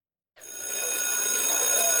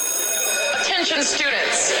and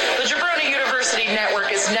students, the Jabroni University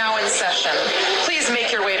Network is now in session. Please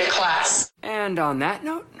make your way to class. And on that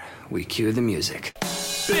note, we cue the music.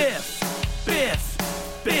 Biff, Biff,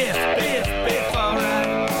 Biff, Biff, Biff,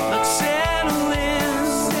 alright. Let's settle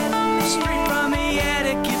in. Straight from the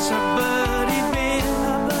attic, it's our buddy Biff.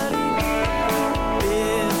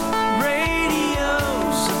 Biff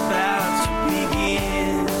Radio's about to begin.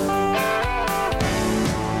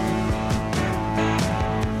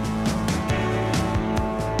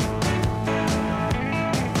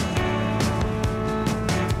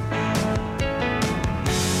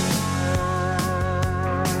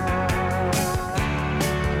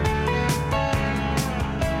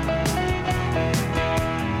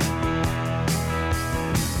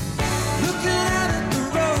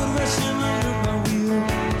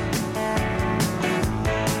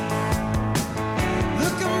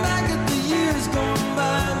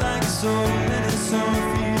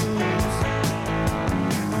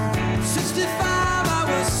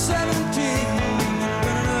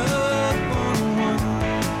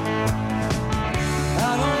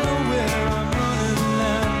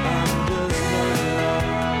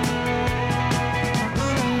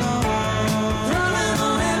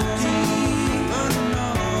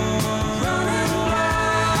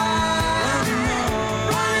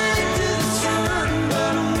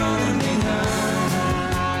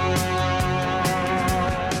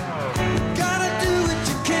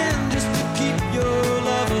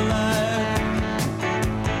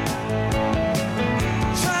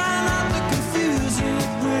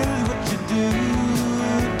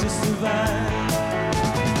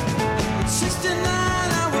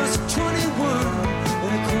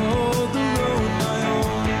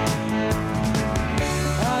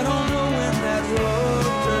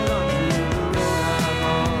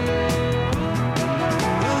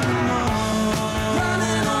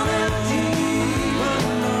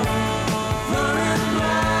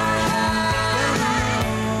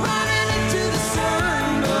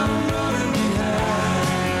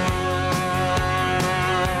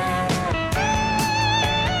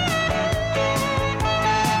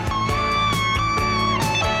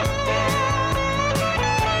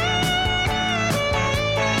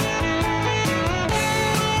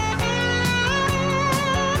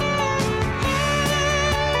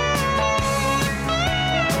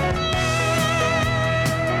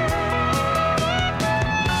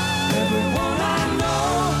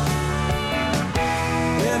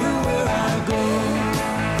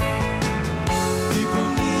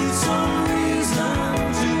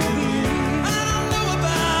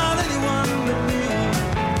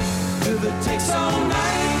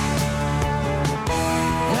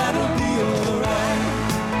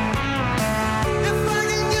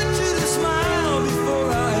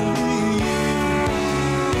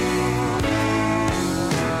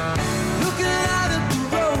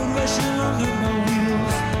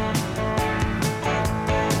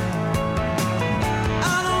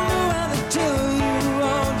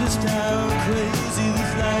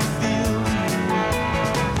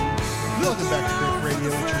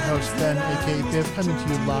 Coming to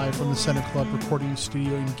you live from the Center Club Recording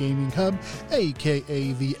Studio and Gaming Hub,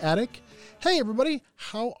 aka The Attic. Hey everybody,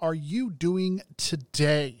 how are you doing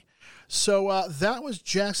today? So that was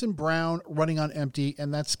Jackson Browne, Running on Empty,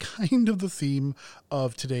 and that's kind of the theme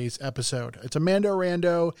of today's episode. It's a Mando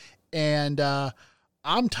Rando, and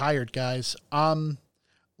I'm tired, guys.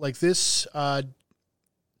 Like this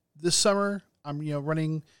summer, I'm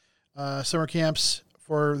running summer camps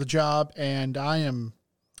for the job, and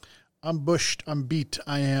I'm bushed, I'm beat,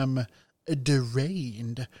 I am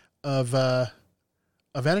drained of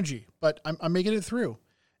energy, but I'm making it through.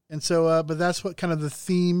 And so, but that's what kind of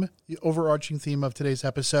the overarching theme of today's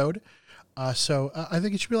episode. So I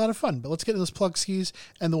think it should be a lot of fun, but let's get into those plug skis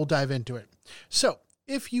and then we'll dive into it. So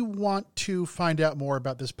if you want to find out more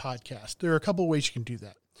about this podcast, there are a couple of ways you can do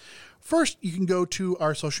that. First, you can go to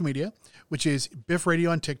our social media, which is Biff Radio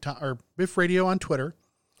on TikTok or Biff Radio on Twitter.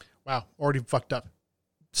 Wow, already fucked up.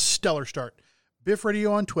 Stellar start. Biff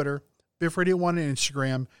Radio on Twitter, Biff Radio 1 on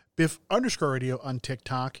Instagram, Biff_radio on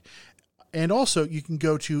TikTok. And also you can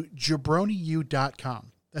go to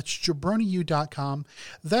jabroniu.com. That's jabroniu.com.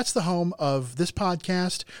 That's the home of this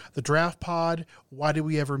podcast, the Draft Pod, Why Did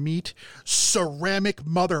We Ever Meet, Ceramic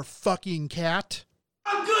Motherfucking Cat.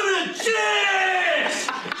 I'm gonna jizz!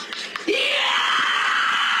 Yeah!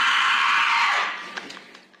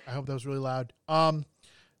 I hope that was really loud.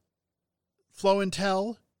 Flow and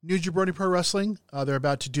Tell, New Jabroni Pro Wrestling. They're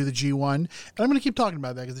about to do the G1. And I'm going to keep talking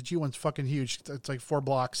about that because the G1's fucking huge. It's like 4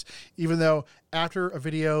 blocks. Even though after a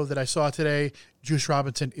video that I saw today, Juice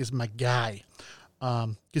Robinson is my guy.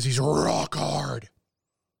 because he's rock hard.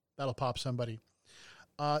 That'll pop somebody.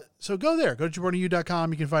 So go there. Go to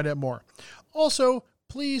jabroniu.com. You can find out more. Also,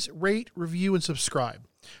 please rate, review, and subscribe.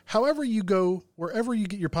 However you go, wherever you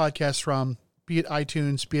get your podcasts from, be it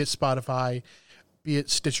iTunes, be it Spotify, be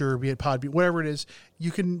it Stitcher, be it Podbean, whatever it is,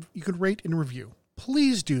 you can rate and review.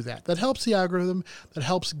 Please do that. That helps the algorithm. That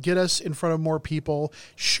helps get us in front of more people.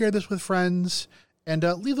 Share this with friends and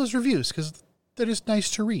leave those reviews because they're just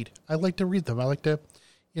nice to read. I like to read them. I like to,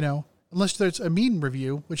 unless there's a mean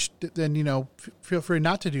review, which then, feel free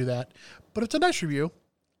not to do that. But if it's a nice review,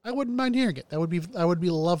 I wouldn't mind hearing it. That would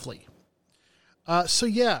be lovely. So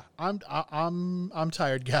yeah, I'm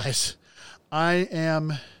tired, guys. I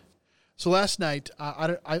am. So last night,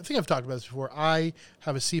 I think I've talked about this before. I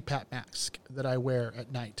have a CPAP mask that I wear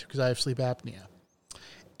at night because I have sleep apnea.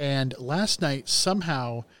 And last night,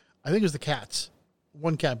 somehow, I think it was the cats,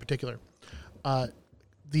 one cat in particular,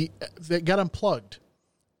 they got unplugged.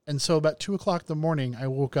 And so about 2:00 in the morning, I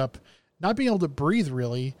woke up not being able to breathe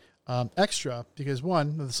really extra because,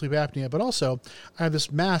 one, of the sleep apnea, but also I have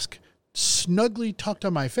this mask snugly tucked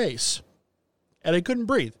on my face and I couldn't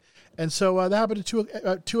breathe. And so that happened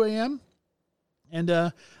at 2 a.m. And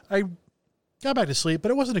I got back to sleep,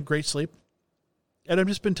 but it wasn't a great sleep. And I've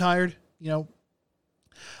just been tired.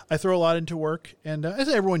 I throw a lot into work, and as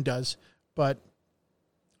everyone does, but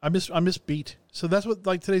I'm just beat. So that's what,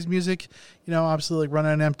 like, today's music, obviously, like, Run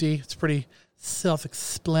On Empty. It's pretty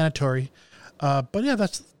self-explanatory. But yeah,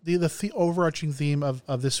 that's the overarching theme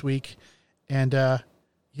of this week. And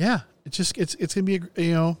yeah, it's going to be,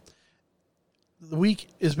 the week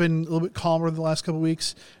has been a little bit calmer than the last couple of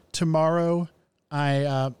weeks. Tomorrow,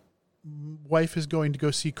 wife is going to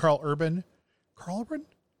go see Carl Urban. Carl Urban?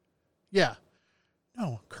 Yeah.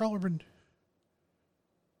 No, Carl Urban.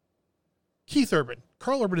 Keith Urban.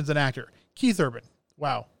 Carl Urban is an actor. Keith Urban.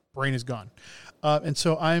 Wow. Brain is gone. And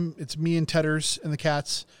so it's me and Tedders and the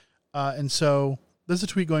cats. And so there's a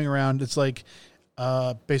tweet going around. It's like,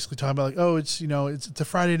 basically talking about like, oh, it's a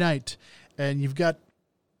Friday night and you've got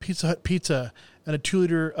Pizza Hut pizza and a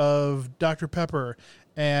 2-liter of Dr. Pepper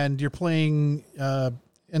and you're playing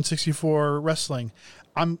N64 wrestling.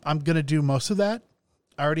 I'm going to do most of that.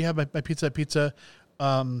 I already have my Pizza Hut pizza.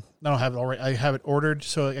 I don't have it already. I have it ordered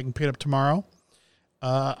so I can pick it up tomorrow.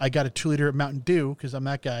 I got a 2-liter of Mountain Dew because I'm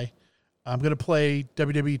that guy. I'm going to play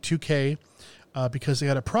WWE 2K because they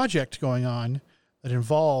got a project going on that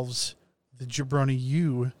involves the Jabroni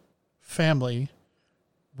U family.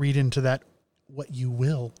 Read into that what you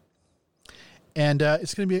will. And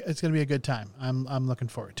it's gonna be a good time. I'm looking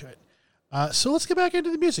forward to it. So let's get back into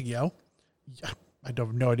the music, yo. I don't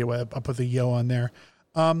have no idea why I put the yo on there.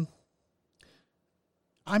 I'm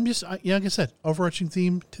just, like I said, overarching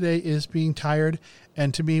theme today is being tired.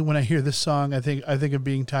 And to me, when I hear this song, I think of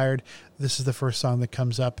being tired. This is the first song that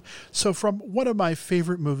comes up. So from one of my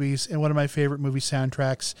favorite movies and one of my favorite movie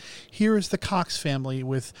soundtracks, here is the Cox Family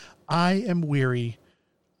with I Am Weary,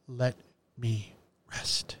 Let Me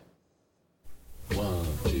Rest. 1,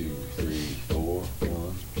 2, 3, 4.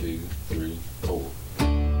 1, 2, 3, 4.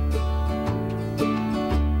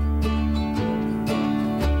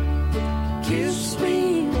 Kiss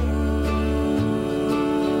me, mother,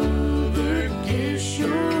 kiss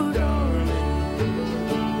your darling.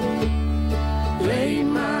 Lay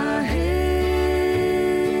my head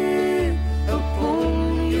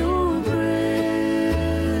upon your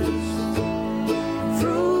breast.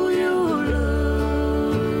 Throw your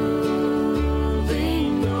loving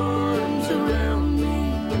arms around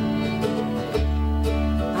me.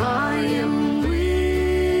 I am weary,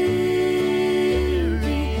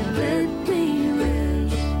 let me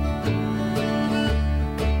rest.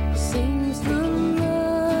 Seems the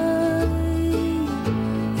light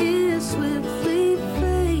is swiftly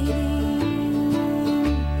fading.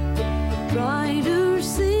 Brighter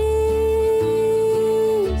scenes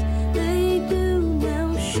they do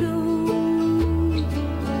now show.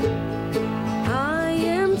 I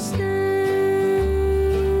am standing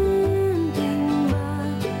by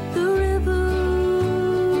the river.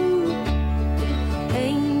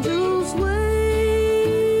 Angels wait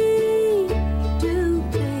to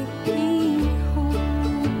take me home.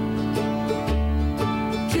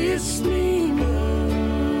 Kiss me,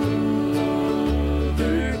 mother,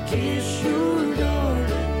 kiss your darling.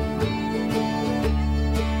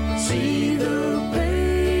 See the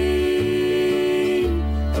pain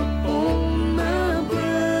upon my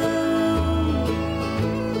brow.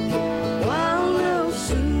 While I'll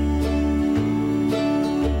soon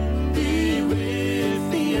be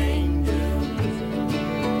with the angels.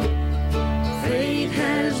 Fate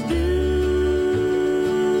has doomed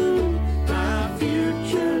my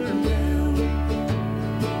future now.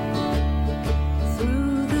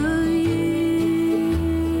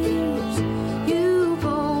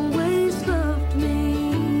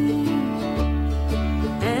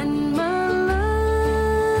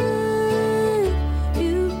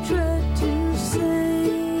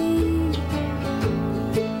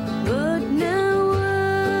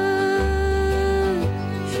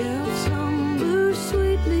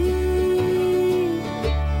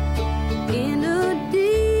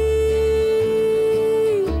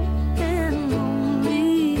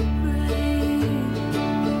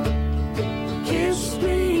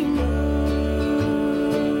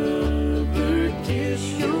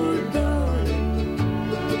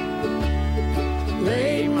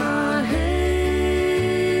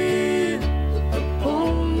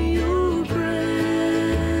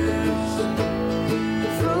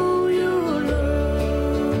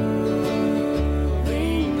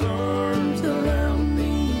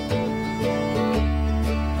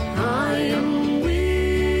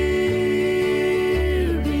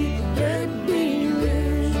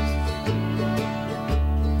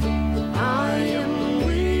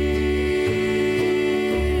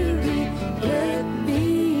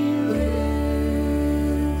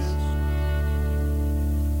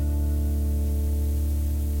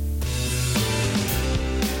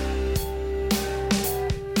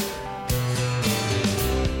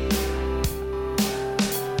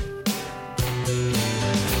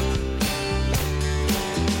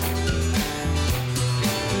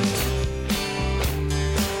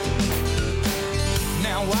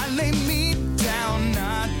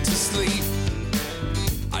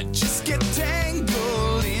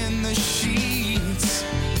 tangled in the sheets.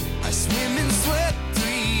 I swim in sweat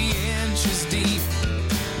 3 inches deep.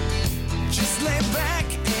 Just lay back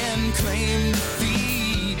and claim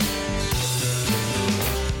defeat.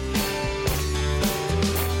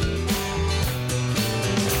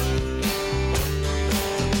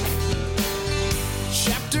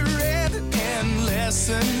 Chapter read and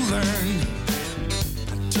lesson learned.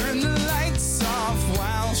 I turn the lights off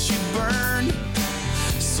while she burned.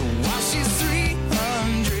 So while she's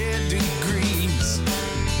 300 degrees,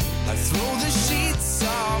 I throw the sheets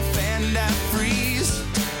off and I freeze.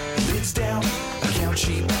 Lids down, I count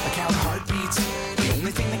sheep, I count heartbeats. The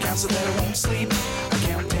only thing that counts is that I won't sleep. I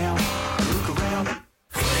count down, I look around.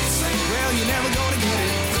 Well, you're never gonna get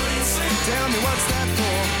it. Tell me what's that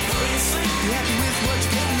for? You happy with what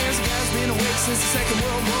you're getting? There's a guy's been awake since the Second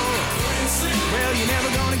World War. Well, you're never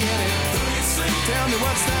gonna get it. Tell me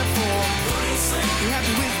what's that for? You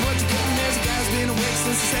happy with what you're getting? There's a guy's been awake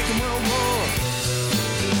since the Second World War.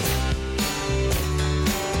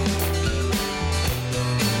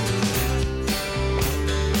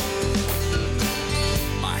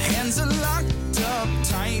 My hands are locked up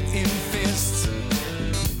tight in fists.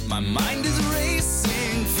 My mind is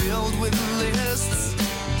racing, filled with lists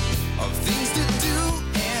of things to do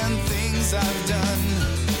and things I've done.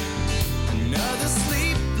 Another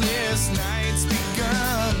sleepless night's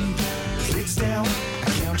begun. Lids down, I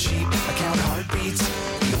count sheep, I count heartbeats.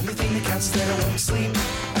 The only thing that counts is that I won't sleep.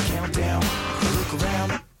 I count down, I look around.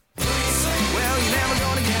 Well, you're never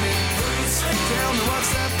gonna get it. Tell me what's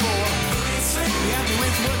that for? You happy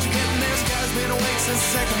with what you're getting? This guy's been awake since the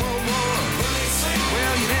Second World War.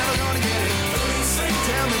 Well, you're never gonna get it.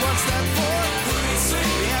 Tell me what's that for?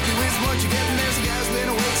 You happy with what you're getting? This guy's been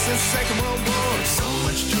awake since the Second World War. So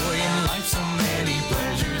much joy in life, so many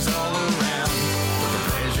pleasures all around. But the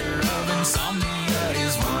pleasure of insomnia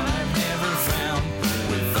is one I've never found.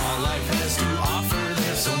 With all life has to offer,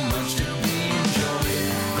 there's so much to be enjoyed.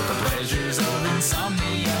 But the pleasures of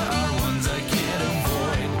insomnia are ones I can't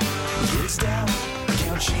avoid. Lids down, I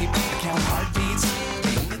count sheep, I count heartbeats.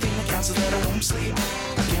 The only thing that counts is that I won't sleep.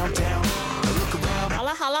 I count down, I look around. 好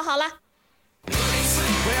了好了好了，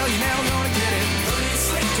 Well, you're never gonna get it.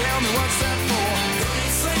 Tell me what's that for?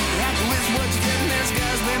 You happy with what you're getting? This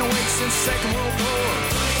guy's been awake since the Second World War.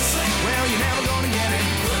 Well, you're never gonna get it.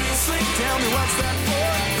 Tell me what's that for?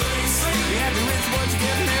 You happy with what you're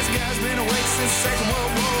getting? This guy's been awake since the Second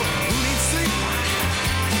World War. Who needs sleep?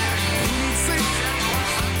 Who needs sleep?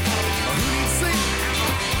 Who needs sleep? Who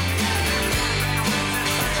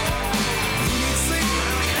needs sleep?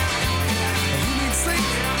 Who needs sleep?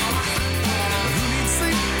 Who needs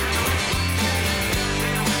sleep?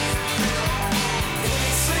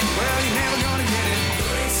 Well, you're never gonna get it.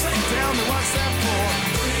 Tell me what's that for?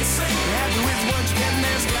 You happy with what you're getting?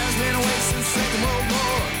 This guy's been awake since the Second World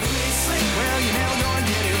War. Well, you're never gonna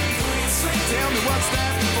get it. Tell me what's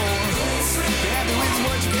that for? You happy with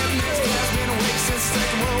what you're getting? This guy's been awake since the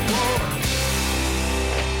Second World War.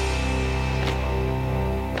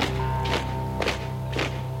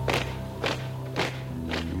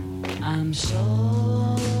 I'm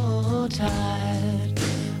so tired,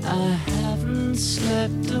 I haven't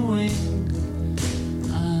slept a wink.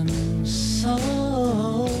 I'm so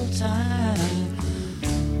tired,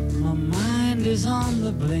 my mind is on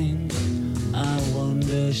the blink. I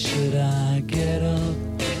wonder, should I get up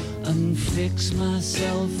and fix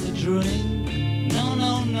myself a drink? No,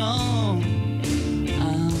 no, no,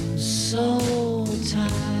 I'm so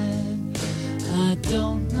tired, I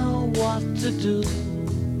don't know what to do.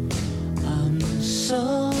 I'm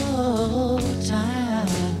so tired,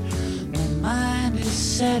 my mind is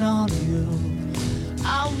set on you.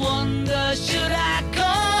 I wonder, should I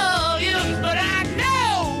call you? But I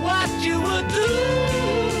know what you would do.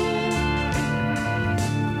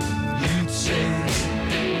 You'd say,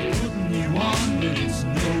 putting you on, but it's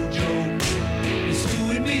no joke. It's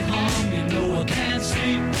doing me harm, you know I can't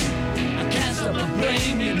sleep. I can't stop my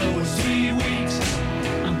brain, you know it's 3 weeks.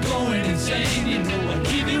 I'm going insane, you know I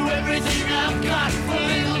give you everything I've got for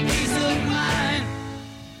your peace of mind.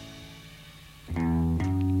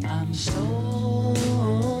 I'm so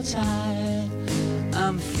tired,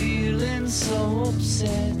 I'm feeling so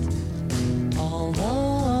upset.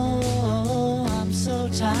 Although I'm so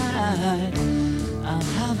tired, I'll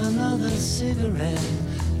have another cigarette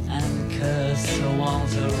and curse Sir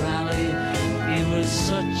Walter Raleigh. He was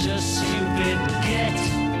such a stupid get.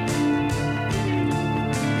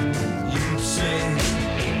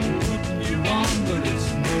 Putting you on, but it's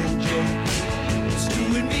no joke. It's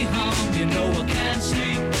doing me harm, you know I can't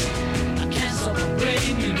sleep. I can't stop my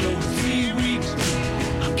brain, you know, 3 weeks.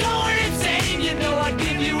 I'm going insane, you know I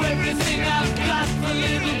give you everything I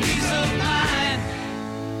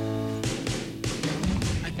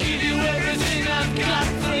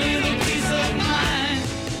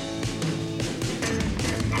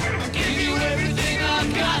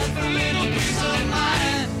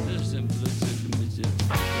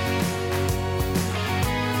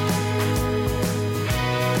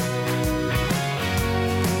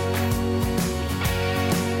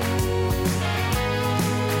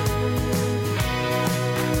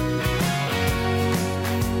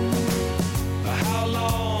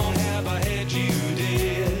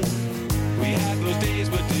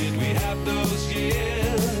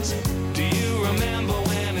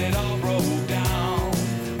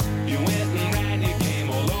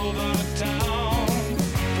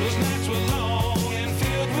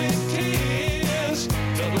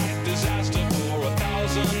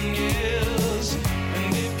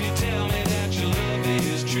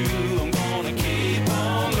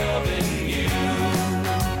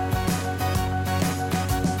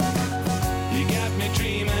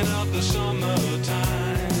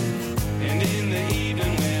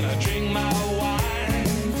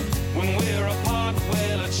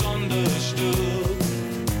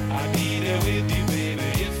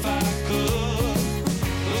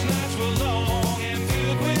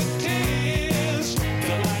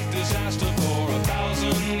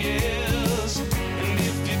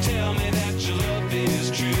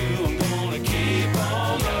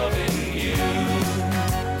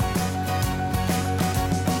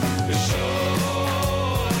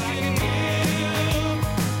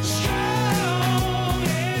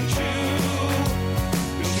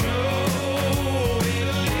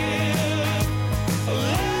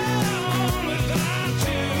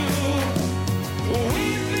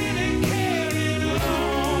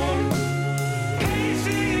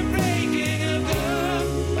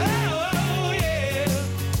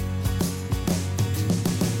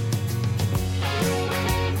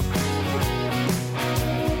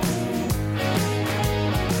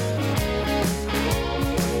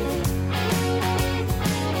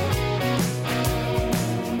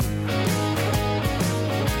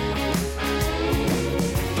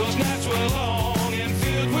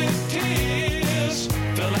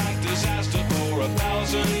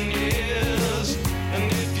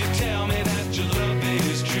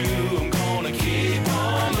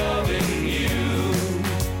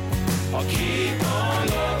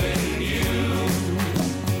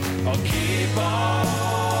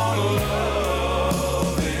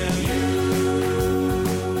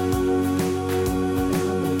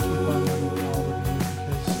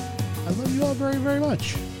you all very, very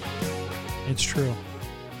much. It's true.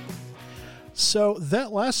 So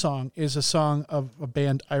that last song is a song of a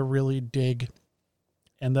band I really dig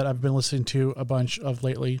and that I've been listening to a bunch of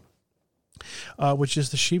lately, which is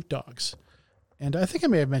the Sheepdogs. And I think I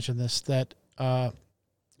may have mentioned this, that the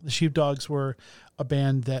Sheepdogs were a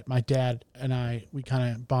band that my dad and we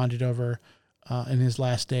kind of bonded over in his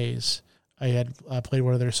last days. I had played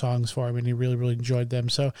one of their songs for him, and he really, really enjoyed them.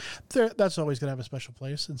 So that's always going to have a special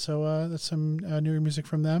place. And so that's some newer music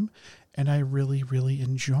from them, and I really, really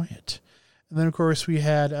enjoy it. And then, of course, we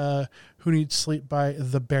had Who Needs Sleep by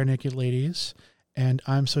the Bare Naked Ladies, and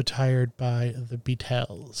I'm So Tired by the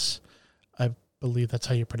Beatles. I believe that's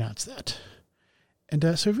how you pronounce that.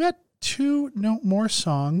 And so we've got two more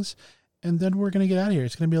songs, and then we're going to get out of here.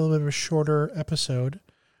 It's going to be a little bit of a shorter episode.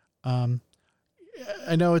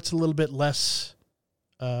 I know it's a little bit less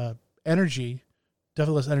energy,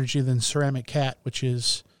 definitely less energy than Ceramic Cat, which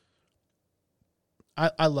is,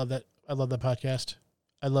 I love that. I love that podcast.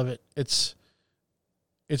 I love it. It's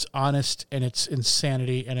honest and it's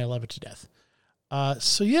insanity, and I love it to death.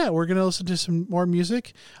 So yeah, we're going to listen to some more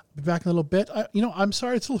music. I'll be back in a little bit. I'm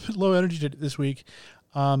sorry it's a little bit low energy this week.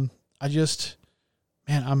 I'm just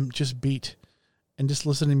beat, and just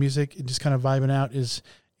listening to music and just kind of vibing out is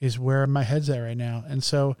where my head's at right now. And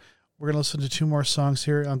so we're going to listen to two more songs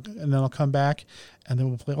here, and then I'll come back, and then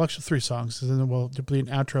we'll play, actually 3 songs, and then we'll play an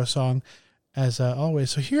outro song as always.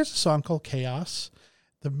 So here's a song called Chaos.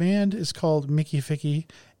 The band is called Mickey Ficky,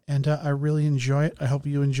 and I really enjoy it. I hope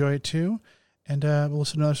you enjoy it too. And we'll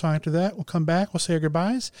listen to another song after that. We'll come back, we'll say our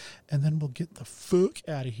goodbyes, and then we'll get the fuck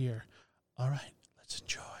out of here. All right, let's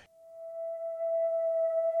enjoy.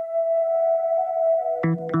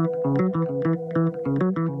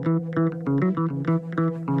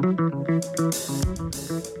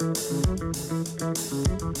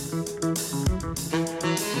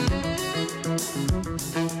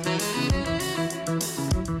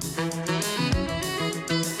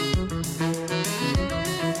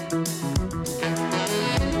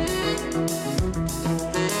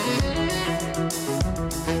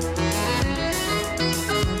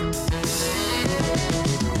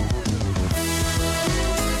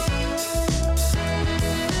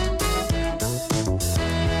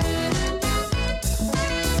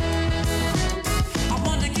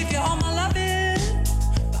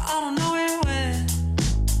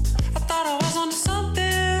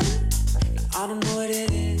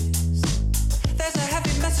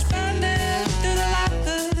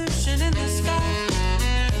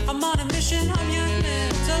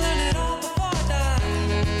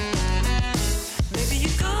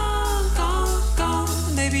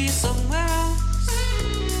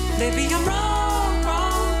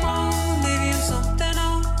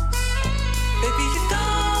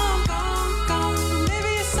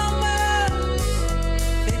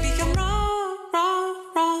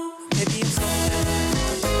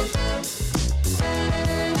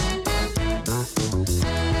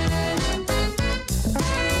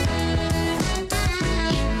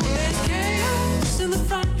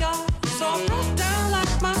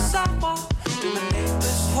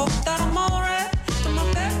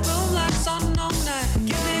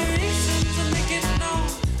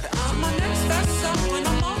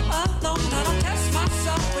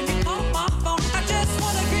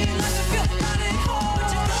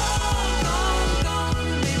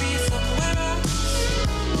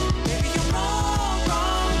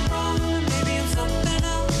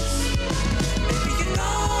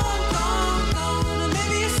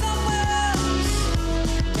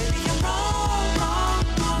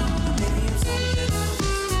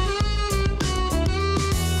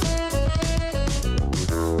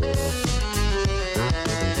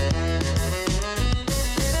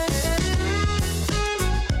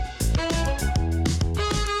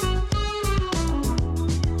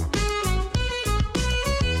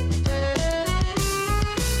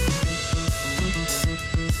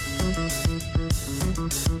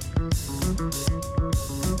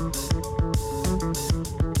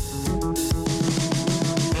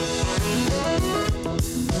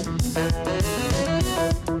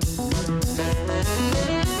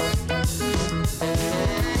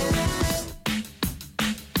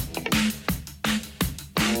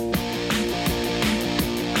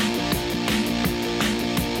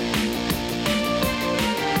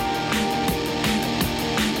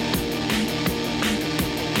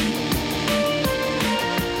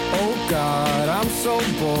 so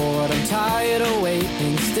bored, I'm tired of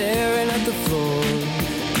waiting, staring at the floor.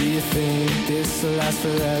 Do you think this will last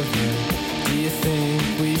forever? Do you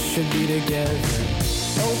think we should be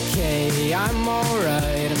together? Okay, I'm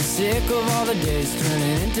alright. I'm sick of all the days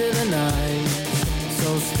turning into the night.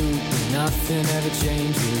 So stupid, nothing ever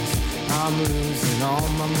changes. I'm losing all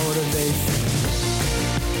my motivation.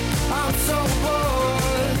 I'm so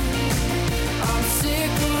bored. I'm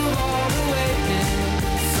sick of all the waiting.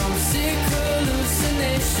 Some sick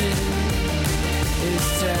hallucination is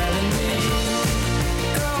telling me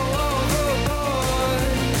go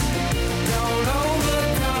overboard. Don't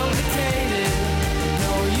overcomplicate it.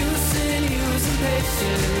 No use in using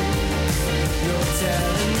patience. You're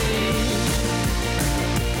telling me.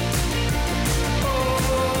 Oh,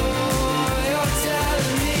 you're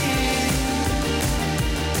telling me.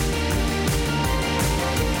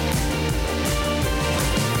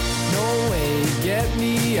 No way, get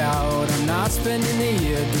me out. I'm not spending the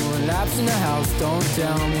year doing laps in the house. Don't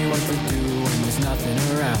tell me what to do when there's nothing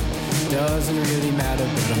around. Doesn't really matter,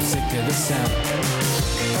 but I'm sick of the sound.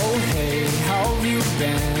 Oh hey, how have you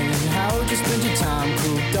been? How have you spent your time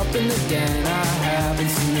cooped up in the den? I haven't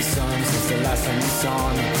seen the sun since the last time you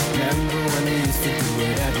saw me. Remember when we used to do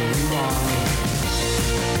whatever we want?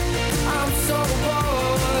 I'm so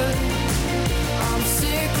bored. I'm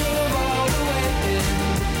sick of all the waiting.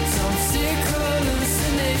 Some sick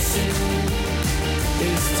hallucination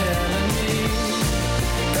is telling me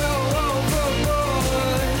go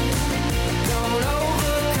overboard. Don't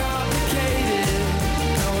overcomplicate it.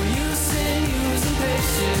 No use in using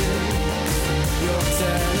patience. You're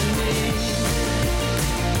telling me.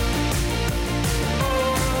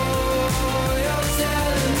 Oh, you're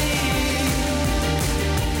telling me.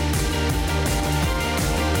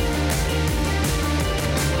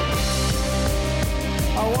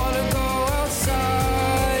 I wanna go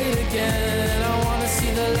outside again. I wanna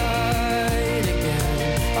see the light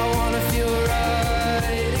again. I wanna feel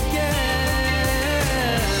right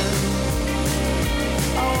again.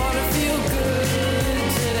 I wanna feel good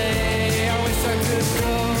today. I wish I could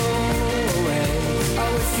go away. I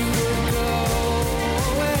wish you would go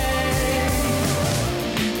away.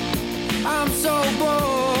 I'm so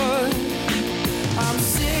bored. I'm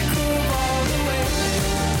sick of all the waiting.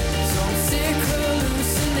 Some sick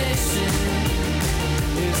hallucination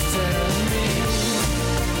is telling me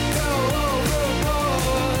go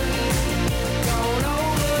overboard. Don't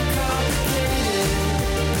overcomplicate it.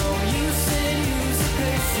 No use in using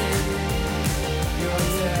patience. You're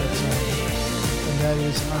telling me. And that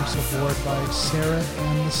is I'm So Bored by Sarah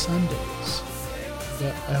and the Sundays.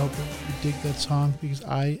 I hope you dig that song because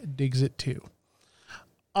I digs it too.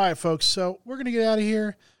 All right, folks. So we're going to get out of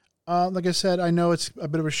here. Like I said, I know it's a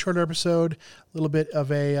bit of a shorter episode, a little bit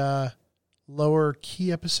of a lower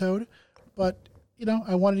key episode, but, you know,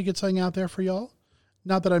 I wanted to get something out there for y'all.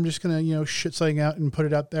 Not that I'm just going to, you know, shit something out and put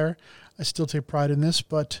it out there. I still take pride in this,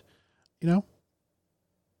 but, you know,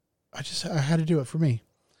 I had to do it for me.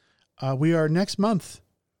 We are next month.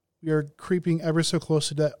 We are creeping ever so close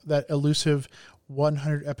to that elusive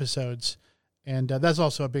 100 episodes. And that's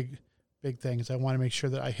also a big thing is I want to make sure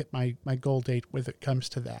that I hit my goal date when it comes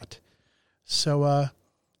to that. So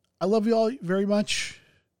I love you all very much.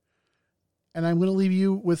 And I'm going to leave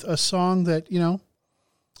you with a song that, you know,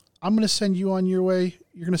 I'm going to send you on your way.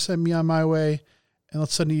 You're going to send me on my way. And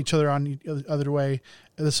let's send each other on the other way.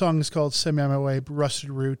 And the song is called Send Me On My Way,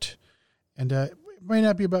 Rusted Root. And it might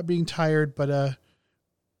not be about being tired, but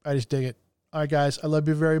I just dig it. All right, guys. I love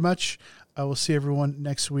you very much. I will see everyone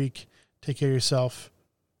next week. Take care of yourself.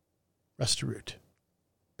 Rusted Root.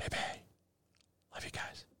 Baby. Love you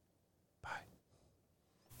guys. Bye.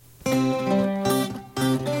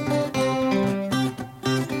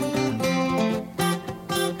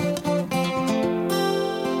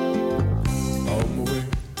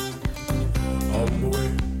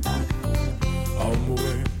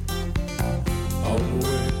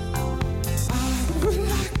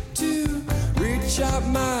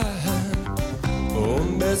 My hand, oh,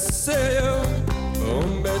 me say oh,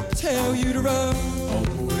 me tell you to run. On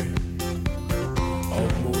the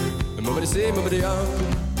way, nobody say, nobody on.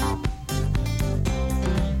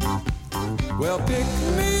 Well, pick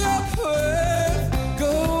me up with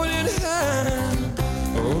golden hand.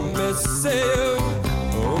 Oh, me say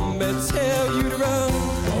oh, me tell you to run.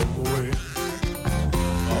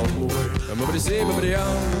 On the way, nobody say, nobody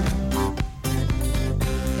on.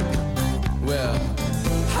 Well,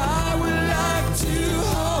 I would like to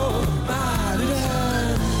hold my little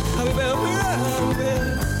hand. I will cry.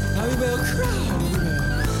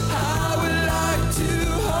 I would like to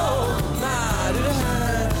hold my little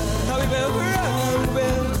hand. I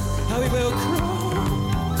will cry.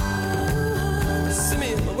 Send me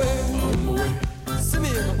in my way. Send me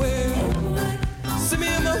in my way. Send me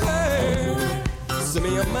in my way. Send me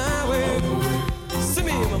on my way. Send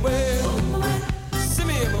me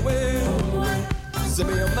send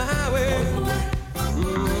me on my way.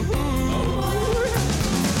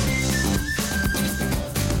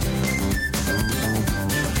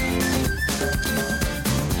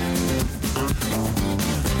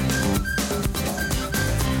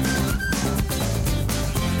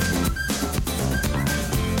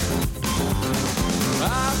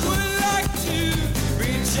 I would like to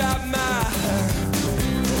reach out my hand,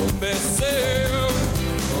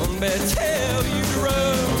 tell you to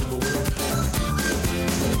run,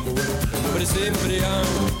 but it's simply on.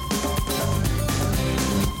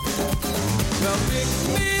 Well, pick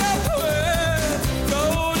me up with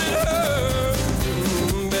golden hair,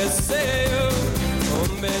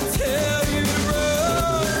 tell you to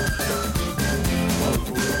run,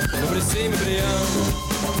 but it's simply on.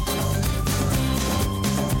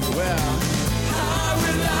 Well, I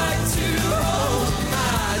would like to hold my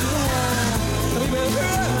hand.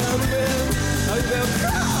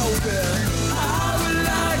 I would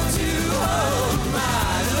like to hold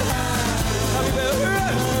my hand.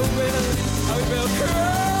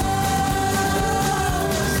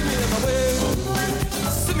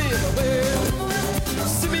 Send me in my way.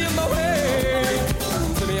 Send me in my way.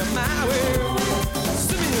 Send me in my way.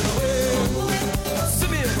 Send me in my way.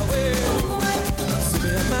 Send me in my way. Send me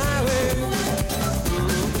in my way.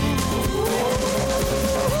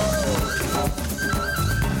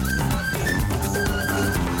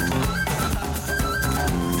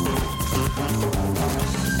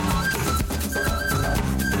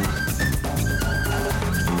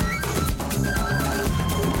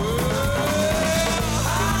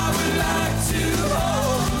 I would like to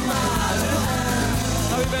hold my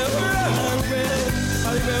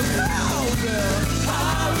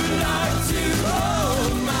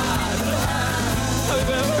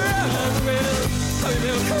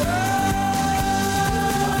hand.